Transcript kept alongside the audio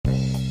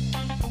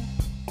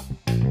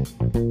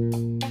Good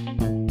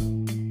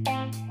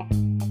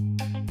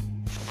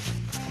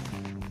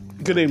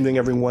evening,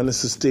 everyone.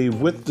 This is Steve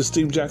with the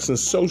Steve Jackson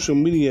Social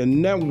Media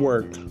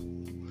Network.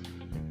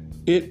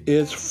 It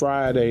is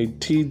Friday,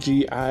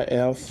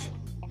 TGIF.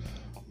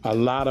 A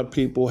lot of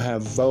people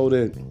have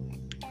voted.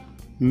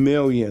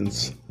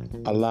 Millions.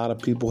 A lot of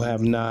people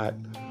have not.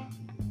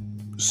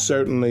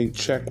 Certainly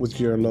check with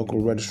your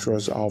local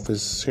registrar's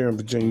office. Here in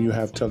Virginia, you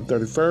have till the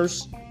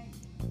 31st.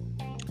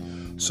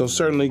 So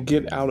certainly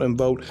get out and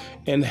vote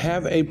and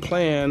have a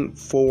plan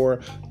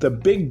for the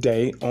big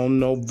day on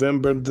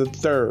November the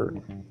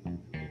 3rd.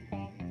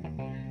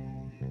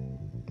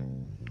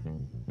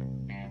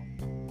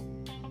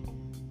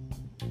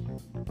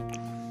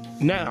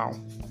 Now,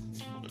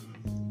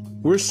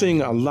 we're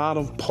seeing a lot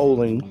of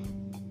polling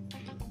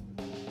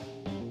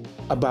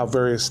about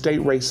various state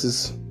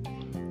races,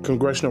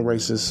 congressional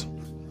races,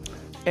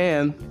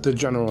 and the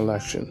general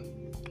election.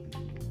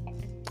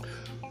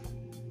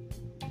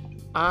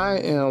 I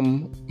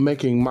am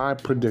making my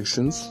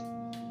predictions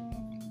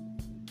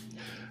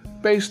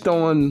based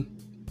on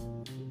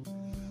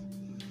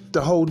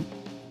the whole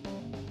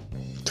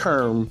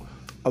term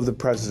of the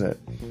president.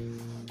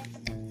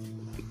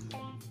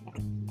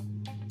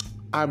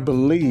 I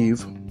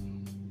believe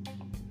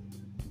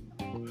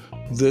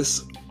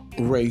this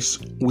race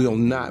will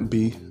not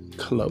be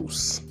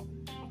close.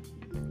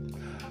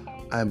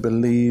 I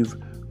believe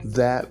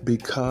that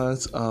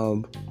because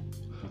of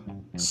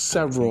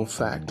several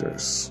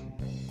factors.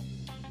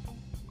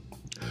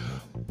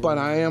 But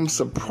I am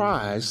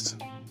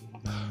surprised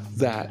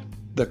that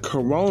the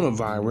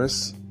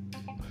coronavirus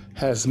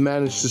has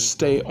managed to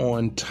stay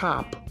on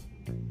top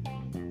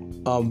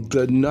of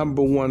the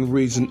number one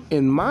reason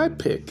in my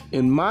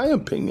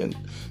opinion,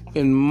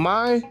 in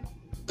my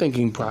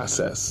thinking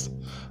process.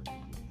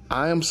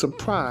 I am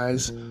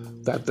surprised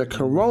that the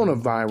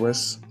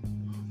coronavirus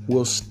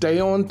will stay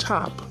on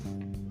top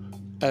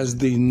as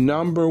the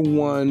number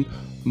one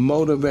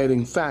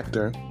motivating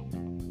factor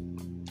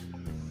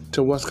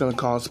to what's going to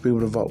cause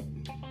people to vote.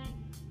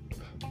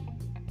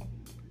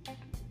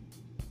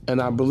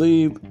 And I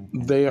believe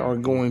they are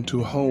going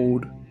to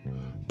hold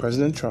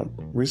President Trump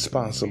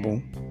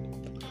responsible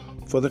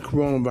for the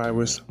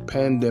coronavirus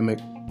pandemic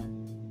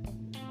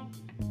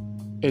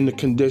in the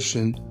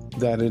condition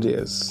that it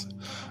is.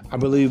 I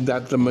believe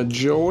that the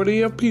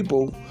majority of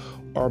people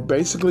are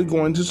basically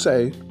going to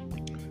say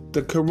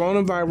the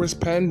coronavirus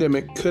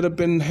pandemic could have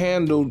been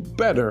handled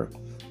better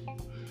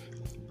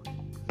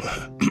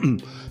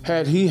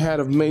had he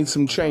have made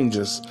some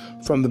changes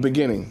from the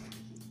beginning.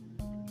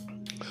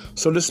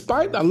 So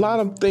despite a lot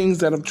of things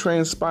that have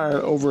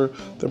transpired over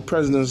the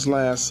president's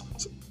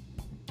last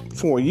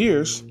 4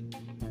 years,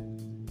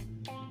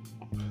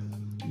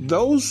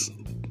 those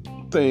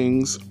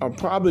things are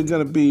probably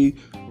going to be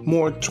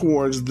more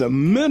towards the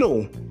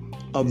middle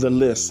of the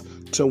list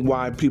to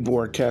why people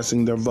are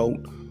casting their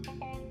vote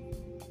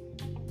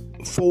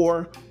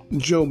for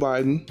Joe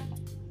Biden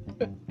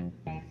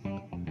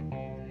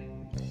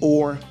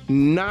or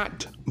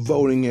not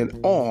voting at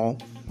all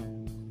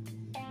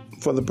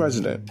for the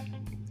president.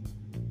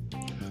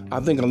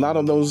 I think a lot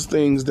of those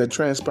things that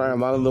transpire, a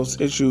lot of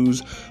those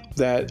issues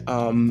that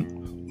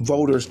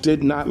voters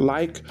did not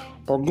like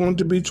are going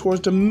to be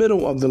towards the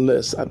middle of the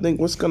list. I think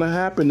what's going to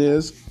happen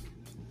is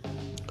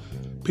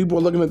people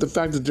are looking at the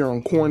fact that they're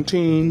on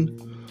quarantine,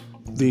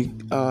 they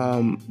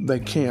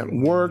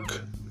can't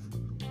work.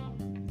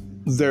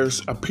 There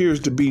appears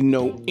to be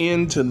no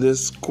end to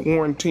this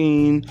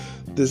quarantine.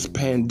 This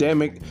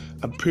pandemic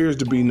appears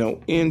to be no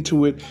end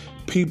to it.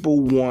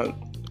 People want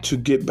to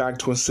get back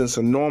to a sense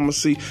of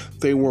normalcy.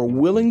 They were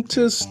willing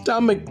to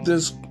stomach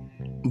this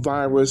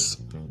virus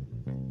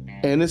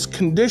and its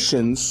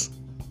conditions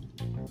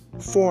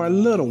for a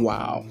little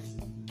while.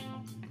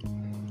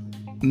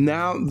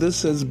 Now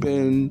this has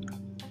been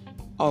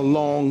a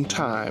long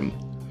time,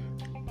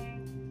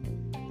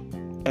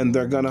 and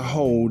they're going to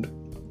hold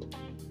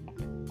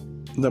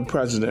the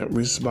president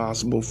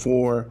responsible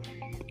for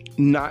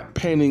not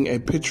painting a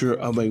picture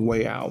of a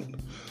way out.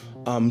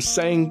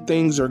 Saying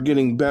things are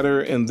getting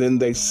better, and then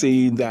they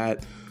see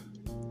that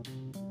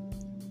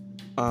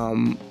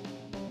the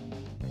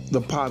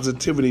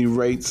positivity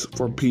rates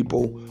for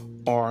people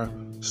are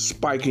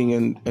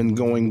spiking and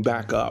going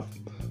back up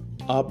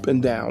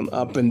and down.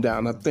 I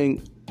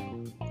think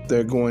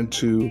they're going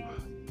to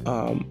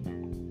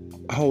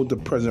hold the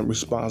president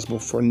responsible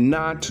for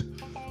not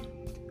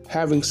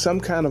having some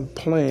kind of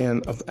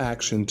plan of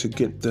action to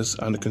get this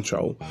under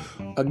control.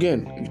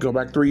 Again, go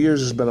back 3 years,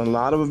 there's been a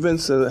lot of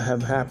events that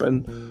have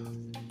happened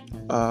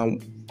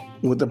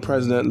with the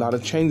president, a lot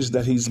of changes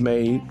that he's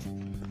made.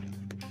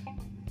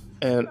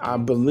 And I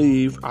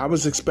believe I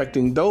was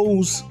expecting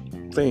those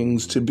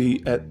things to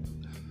be at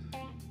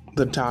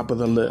the top of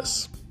the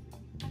list.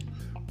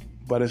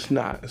 But it's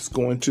not. It's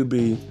going to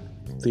be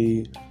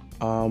the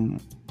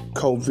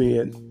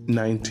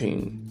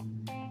COVID-19.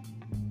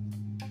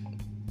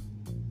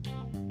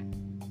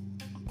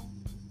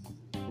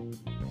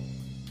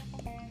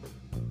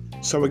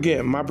 So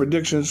again, my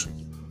predictions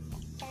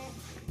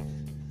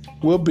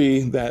will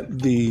be that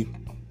the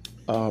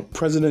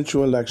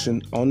presidential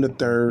election on the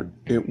 3rd.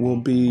 It will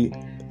be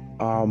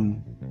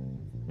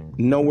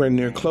nowhere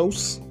near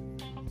close.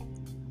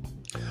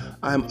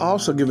 I'm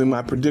also giving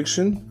my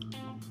prediction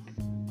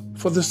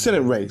for the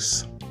Senate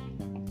race.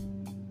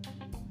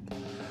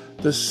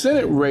 The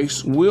Senate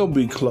race will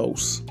be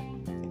close.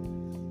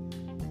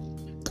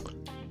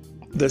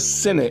 The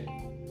Senate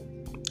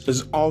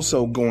is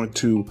also going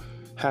to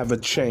have a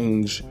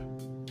change,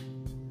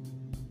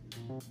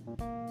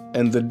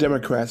 and the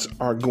Democrats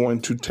are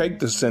going to take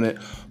the Senate,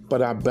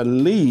 but I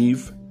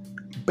believe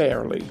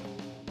barely.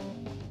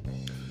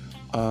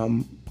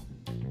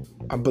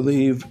 I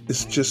believe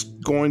it's just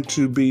going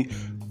to be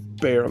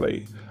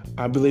barely.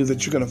 I believe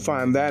that you're going to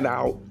find that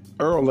out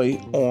early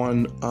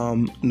on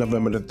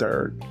November the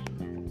 3rd.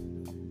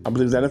 I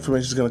believe that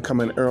information is going to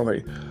come in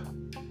early,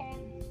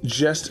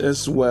 just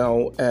as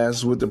well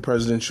as with the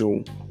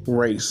presidential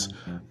race.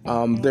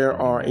 There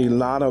are a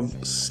lot of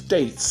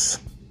states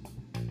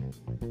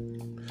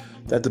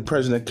that the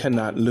president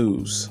cannot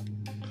lose.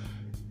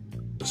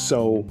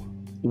 So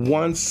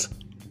once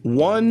I'm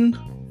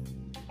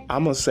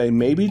going to say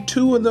maybe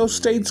 2 of those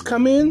states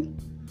come in,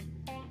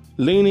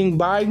 leaning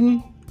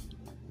Biden,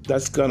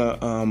 that's going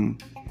to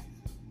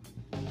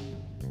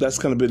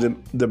be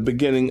the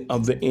beginning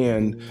of the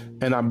end.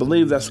 And I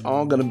believe that's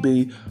all going to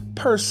be,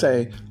 per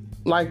se,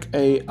 like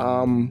a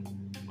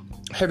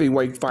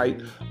heavyweight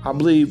fight. I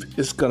believe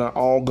it's going to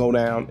all go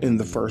down in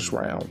the first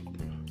round.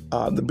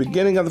 The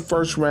beginning of the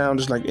first round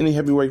is like any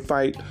heavyweight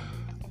fight.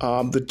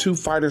 The 2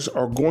 fighters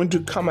are going to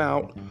come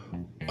out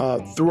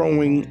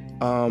throwing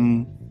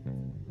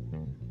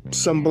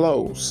some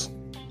blows.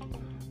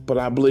 But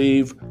I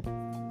believe,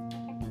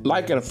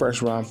 like in a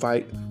first round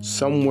fight,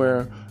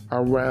 somewhere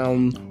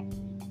around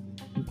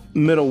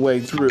middle way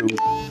through,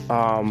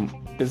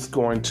 it's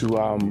going to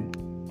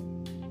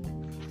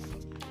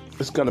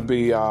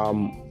be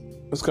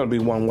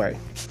one way.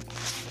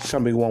 It's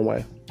going to be one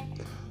way.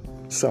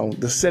 So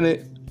the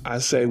Senate, I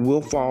say,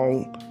 will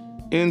fall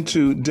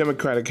into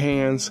Democratic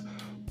hands,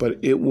 but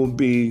it will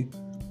be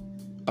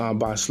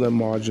by a slim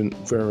margin,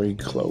 very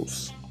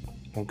close.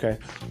 Okay,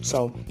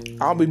 so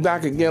I'll be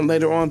back again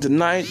later on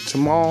tonight,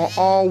 tomorrow,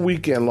 all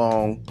weekend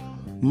long.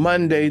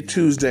 Monday,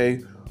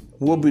 Tuesday,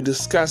 we'll be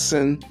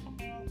discussing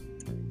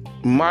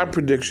my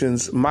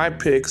predictions, my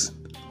picks,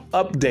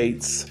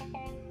 updates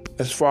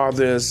as far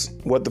as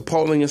what the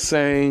polling is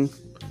saying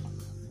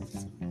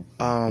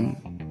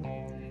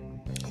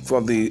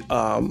for the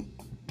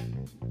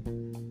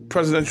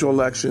presidential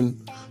election,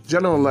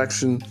 general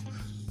election,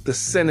 the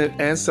Senate,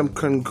 and some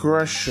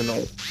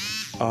congressional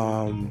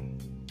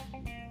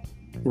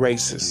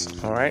races.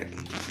 All right,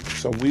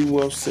 so we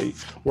will see.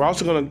 We're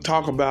also going to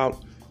talk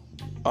about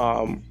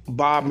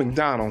Bob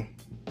McDonnell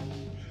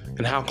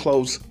and how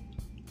close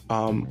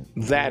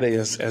that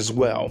is as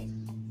well.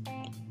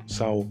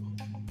 So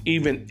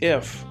even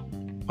if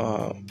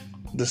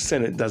the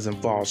Senate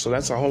doesn't fall, so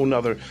that's a whole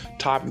nother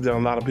topic that a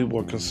lot of people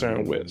are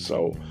concerned with.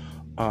 So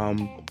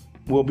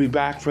we'll be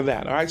back for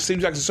that. All right, Steve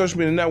Jackson Social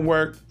Media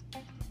Network.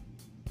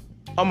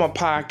 On my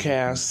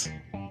podcast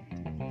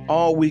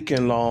all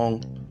weekend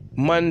long,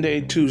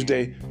 Monday,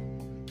 Tuesday.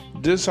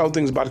 This whole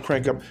thing's about to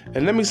crank up.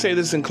 And let me say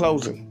this in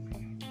closing.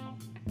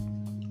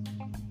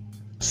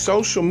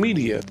 Social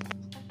media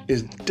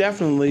is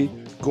definitely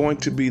going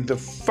to be the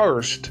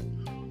first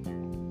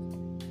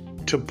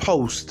to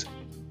post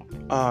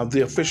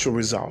the official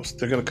results.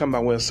 They're going to come by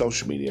way of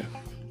social media.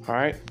 All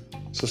right?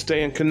 So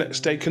stay connected.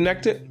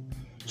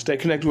 Stay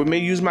connected with me.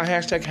 Use my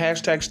hashtag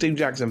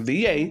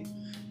SteveJacksonVA.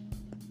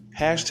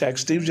 Hashtag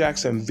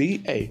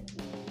SteveJacksonVA.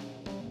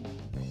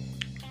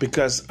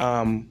 Because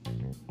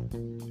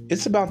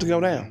it's about to go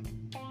down.